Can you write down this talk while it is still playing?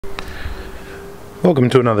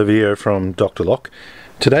Welcome to another video from Dr. Lock.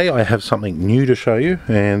 Today I have something new to show you,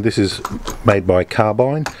 and this is made by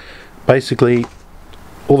Carbine. Basically,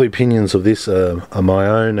 all the opinions of this are my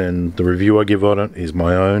own, and the review I give on it is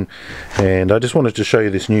my own. And I just wanted to show you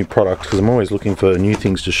this new product because I'm always looking for new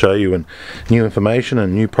things to show you and new information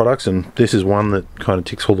and new products, and this is one that kind of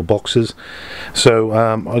ticks all the boxes. So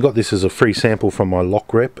I got this as a free sample from my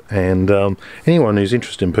lock rep, and anyone who's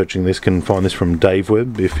interested in purchasing this can find this from Dave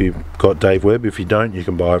Webb if you've got Dave Webb. If you don't, you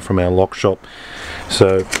can buy it from our lock shop.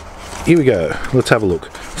 So here we go, let's have a look.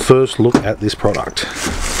 First look at this product.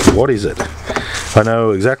 What is it? I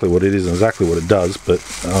know exactly what it is and exactly what it does, but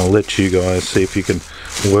I'll let you guys see if you can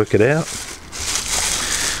work it out.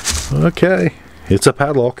 Okay, it's a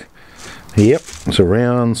padlock. Yep, it's a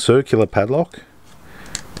round circular padlock.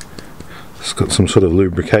 It's got some sort of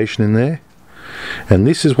lubrication in there, and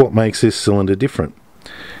this is what makes this cylinder different.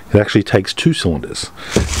 It actually takes two cylinders,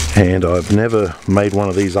 and I've never made one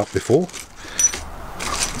of these up before,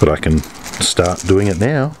 but I can start doing it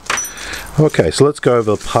now. Okay, so let's go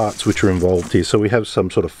over the parts which are involved here. So we have some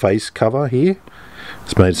sort of face cover here.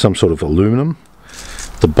 It's made some sort of aluminum.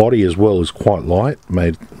 The body as well is quite light,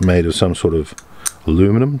 made of some sort of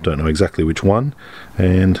aluminum, don't know exactly which one.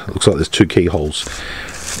 And it looks like there's two keyholes.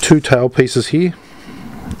 Two tail pieces here,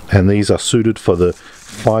 and these are suited for the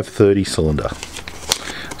 530 cylinder.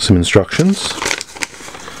 Some instructions.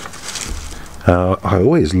 I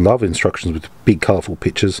always love instructions with big colourful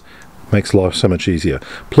pictures. Makes life so much easier.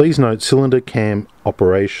 Please note cylinder cam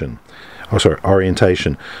orientation.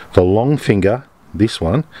 The long finger, this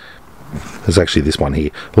one, is actually this one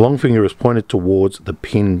here. The long finger is pointed towards the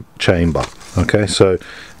pin chamber. Okay, so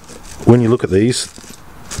when you look at these,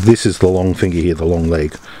 this is the long finger here, the long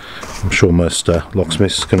leg. I'm sure most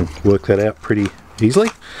locksmiths can work that out pretty easily.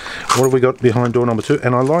 What have we got behind door number 2?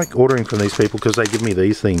 And I like ordering from these people because they give me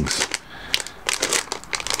these things.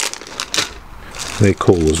 They're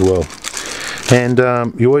cool as well. And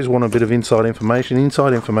you always want a bit of inside information.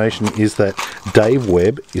 Inside information is that Dave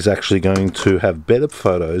Webb is actually going to have better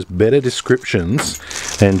photos, better descriptions,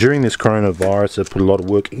 and during this coronavirus they've put a lot of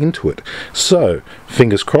work into it. So,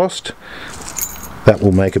 fingers crossed, that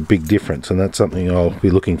will make a big difference, and that's something I'll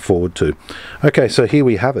be looking forward to. Okay, so here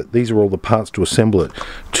we have it. These are all the parts to assemble it.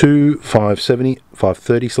 Two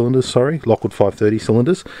 530 cylinders, sorry, Lockwood 530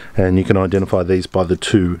 cylinders, and you can identify these by the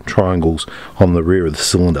two triangles on the rear of the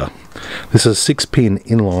cylinder. This is a 6-pin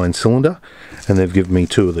inline cylinder, and they've given me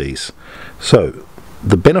two of these. So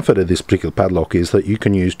the benefit of this particular padlock is that you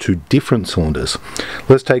can use two different cylinders.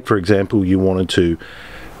 Let's take, for example, you wanted to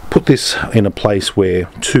put this in a place where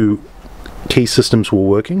two key systems were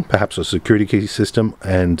working, perhaps a security key system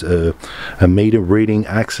and a meter reading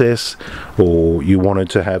access, or you wanted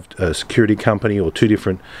to have a security company or two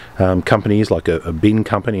different companies, like a bin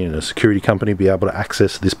company and a security company, be able to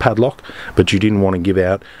access this padlock, but you didn't want to give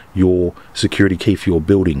out your security key for your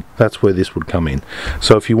building. That's where this would come in.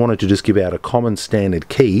 So if you wanted to just give out a common standard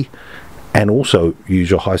key and also use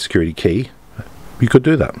your high security key, you could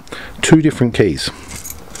do that. Two different keys.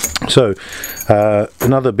 So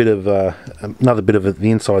another bit of the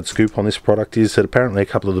inside scoop on this product is that apparently a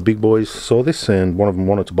couple of the big boys saw this and one of them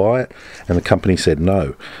wanted to buy it, and the company said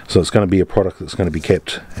no. So it's going to be a product that's going to be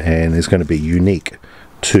kept and is going to be unique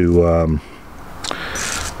to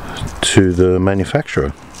the manufacturer,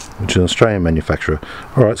 which is an Australian manufacturer.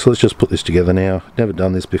 Alright, so let's just put this together now. Never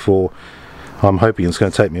done this before. I'm hoping it's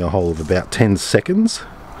going to take me a whole of about 10 seconds,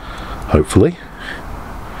 hopefully.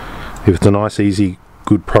 If it's a nice, easy,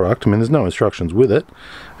 good product. I mean, there's no instructions with it,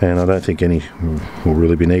 and I don't think any will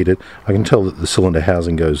really be needed. I can tell that the cylinder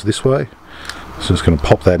housing goes this way, so I'm just going to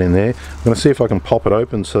pop that in there. I'm going to see if I can pop it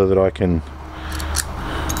open so that I can...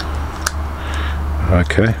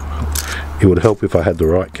 Okay, it would help if I had the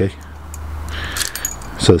right key.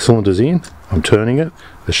 So the cylinder's in, I'm turning it,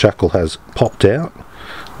 the shackle has popped out,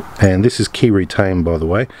 and this is key retain, by the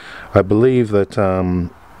way. I believe that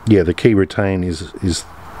yeah, the key retain is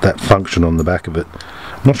that function on the back of it.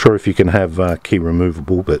 I'm not sure if you can have key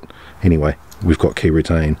removable, but anyway, we've got key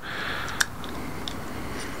retain.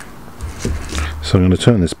 So I'm going to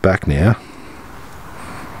turn this back now,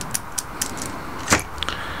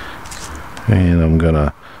 and I'm going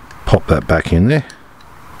to pop that back in there,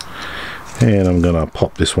 and I'm going to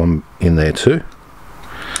pop this one in there too.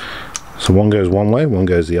 So one goes one way, one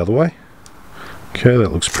goes the other way. Okay,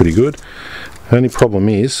 that looks pretty good. The only problem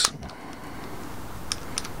is,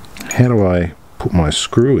 how do I put my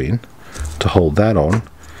screw in to hold that on?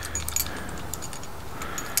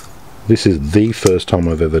 This is the first time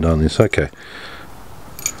I've ever done this. Okay.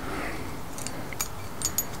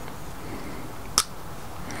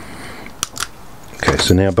 Okay,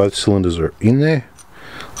 so now both cylinders are in there.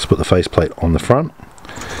 Let's put the faceplate on the front.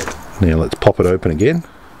 Now let's pop it open again.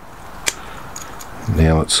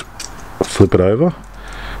 Now let's flip it over.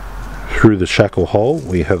 Through the shackle hole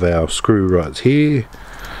we have our screw right here,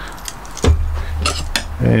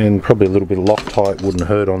 and probably a little bit of Loctite wouldn't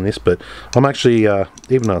hurt on this, but I'm actually,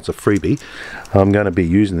 even though it's a freebie, I'm going to be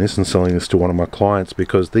using this and selling this to one of my clients,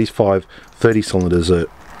 because these 530 cylinders are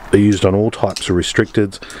used on all types of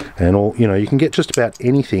restricteds, and all, you know, you can get just about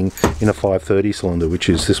anything in a 530 cylinder, which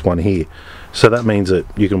is this one here. So that means that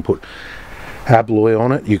you can put Abloy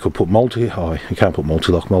on it, you could put you can't put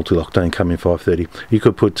multi-lock don't come in 530. You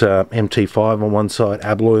could put MT5 on one side,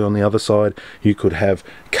 Abloy on the other side, you could have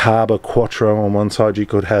Carba Quattro on one side, you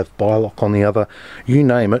could have Bilock on the other, you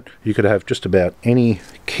name it, you could have just about any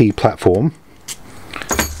key platform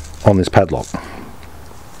on this padlock,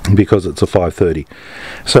 because it's a 530.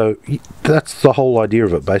 So that's the whole idea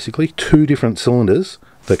of it, basically. Two different cylinders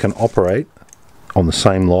that can operate on the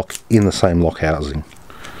same lock, in the same lock housing.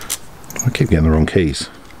 I keep getting the wrong keys.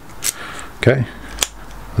 Okay,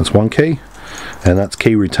 that's one key, and that's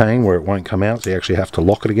key retain, where it won't come out, so you actually have to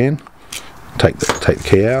lock it again. Take the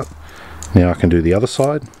key out. Now I can do the other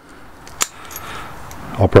side.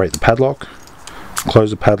 Operate the padlock,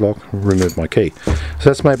 close the padlock, remove my key. So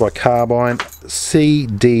that's made by Carbine.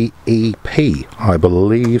 CDEP, I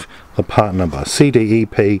believe the part number,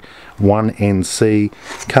 CDEP 1NC,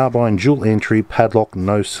 Carbine dual entry padlock,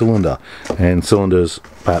 no cylinder, and cylinders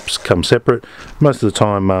perhaps come separate. Most of the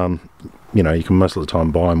time, you know, you can most of the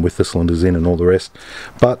time buy them with the cylinders in and all the rest,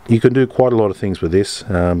 but you can do quite a lot of things with this,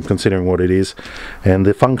 considering what it is, and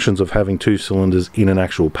the functions of having two cylinders in an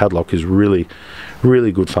actual padlock is really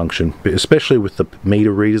good function, especially with the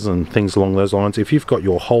meter readers and things along those lines. If you've got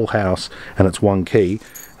your whole house and it's one key,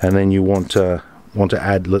 and then you want to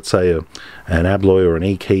add, let's say, an Abloy or an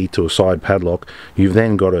E key to a side padlock, you've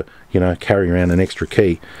then got to, you know, carry around an extra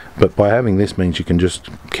key. But by having this means you can just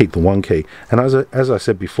keep the one key. And as I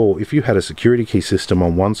said before, if you had a security key system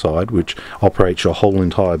on one side which operates your whole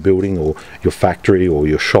entire building or your factory or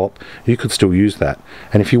your shop, you could still use that.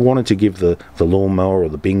 And if you wanted to give the lawnmower or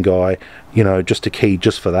the bin guy, you know, just a key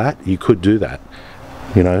just for that, you could do that.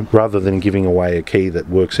 You know, rather than giving away a key that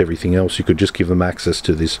works everything else, you could just give them access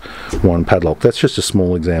to this one padlock. That's just a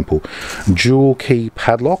small example. Dual key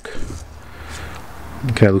padlock.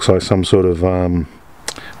 Okay, it looks like some sort of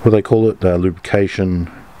what do they call it, lubrication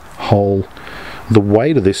hole. The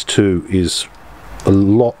weight of this too is a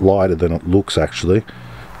lot lighter than it looks, actually.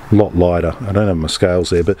 A lot lighter. I don't have my scales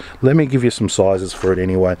there, but let me give you some sizes for it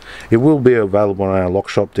anyway. It will be available on our lock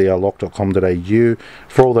shop, drlock.com.au.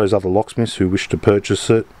 For all those other locksmiths who wish to purchase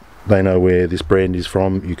it, they know where this brand is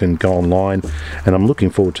from. You can go online, and I'm looking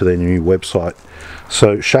forward to their new website.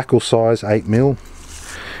 So shackle size 8mm,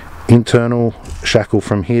 internal shackle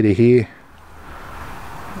from here to here,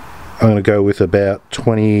 I'm going to go with about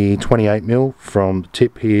 28mm from the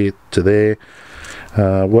tip here to there.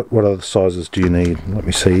 What other sizes do you need? Let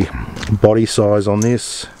me see. Body size on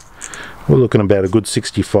this, we're looking about a good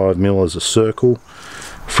 65mm as a circle.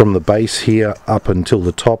 From the base here up until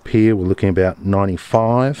the top here, we're looking about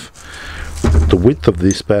 95. The width of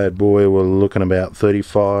this bad boy, we're looking about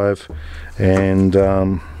 35, and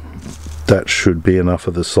that should be enough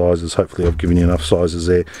of the sizes. Hopefully I've given you enough sizes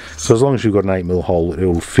there. So as long as you've got an 8mm hole, it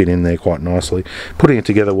will fit in there quite nicely. Putting it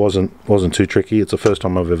together wasn't too tricky. It's the first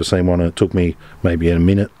time I've ever seen one, and it took me maybe a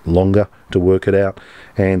minute longer to work it out,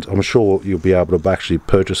 and I'm sure you'll be able to actually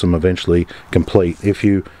purchase them eventually complete. If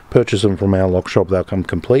you purchase them from our lock shop, they'll come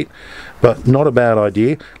complete, but not a bad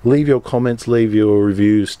idea. Leave your comments, leave your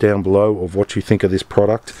reviews down below of what you think of this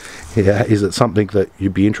product. Yeah, is it something that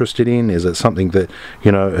you'd be interested in? Is it something that,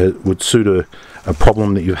 you know, would suit a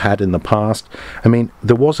problem that you've had in the past? I mean,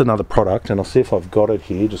 there was another product, and I'll see if I've got it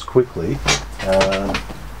here just quickly.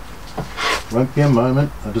 Won't be a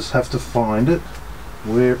moment, I just have to find it.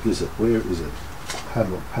 Where is it? Where is it?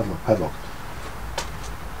 Padlock, padlock, padlock.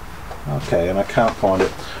 Okay, and I can't find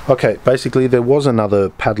it. Okay, basically there was another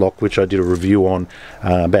padlock which I did a review on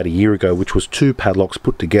about a year ago, which was two padlocks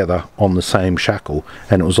put together on the same shackle,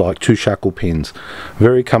 and it was like two shackle pins.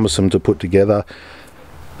 Very cumbersome to put together,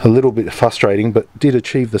 a little bit frustrating, but did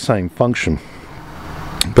achieve the same function.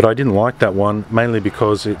 But I didn't like that one, mainly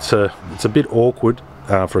because it's a bit awkward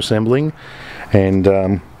for assembling,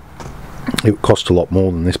 and it cost a lot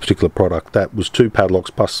more than this particular product. That was two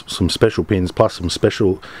padlocks plus some special pins plus some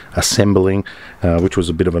special assembling, which was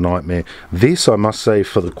a bit of a nightmare. This, I must say,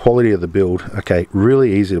 for the quality of the build, okay,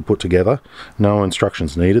 really easy to put together. No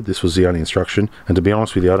instructions needed. This was the only instruction, and to be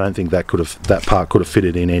honest with you, I don't think that part could have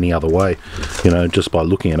fitted in any other way. You know, just by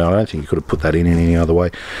looking at it, I don't think you could have put that in any other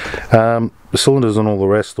way. the cylinders and all the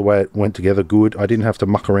rest, the way it went together, good. I didn't have to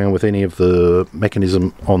muck around with any of the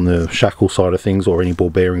mechanism on the shackle side of things, or any ball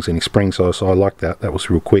bearings, any springs, so I like that. That was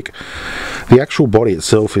real quick. The actual body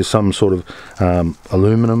itself is some sort of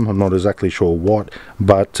aluminum. I'm not exactly sure what,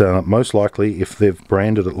 but most likely if they've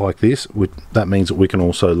branded it like this, that means that we can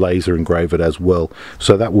also laser engrave it as well.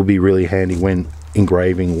 So that will be really handy when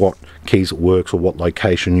engraving what keys it works or what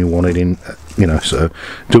location you want it in, you know. So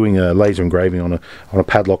doing a laser engraving on a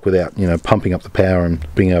padlock without, you know, pumping up the power and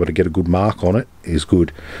being able to get a good mark on it is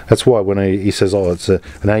good. That's why when he says, oh, it's an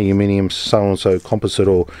aluminium so and so composite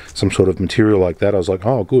or some sort of material like that, I was like,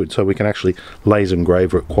 oh good, so we can actually laser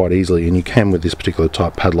engrave it quite easily, and you can with this particular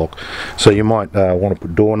type padlock. So you might want to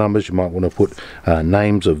put door numbers, you might want to put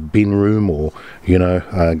names of bin room, or, you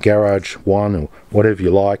know, garage 1, or whatever you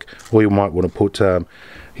like, or you might want to put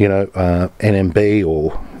you know, NMB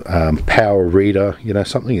or power reader, you know,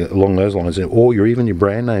 something along those lines, or even your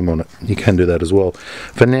brand name on it. You can do that as well.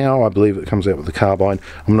 For now, I believe it comes out with the Carbine.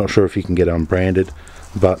 I'm not sure if you can get unbranded,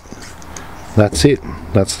 but that's it.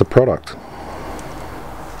 That's the product.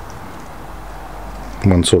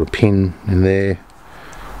 One sort of pin in there,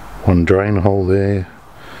 one drain hole there,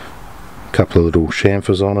 a couple of little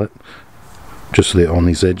chamfers on it, just there on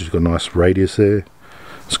this edge. It's got a nice radius there.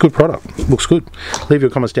 It's a good product, looks good. Leave your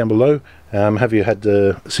comments down below. Have you had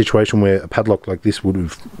a situation where a padlock like this would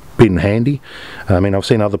have been handy? I mean, I've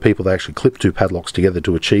seen other people that actually clip 2 padlocks together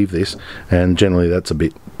to achieve this, and generally that's a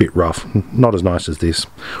bit rough. Not as nice as this.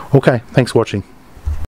 Okay, thanks for watching.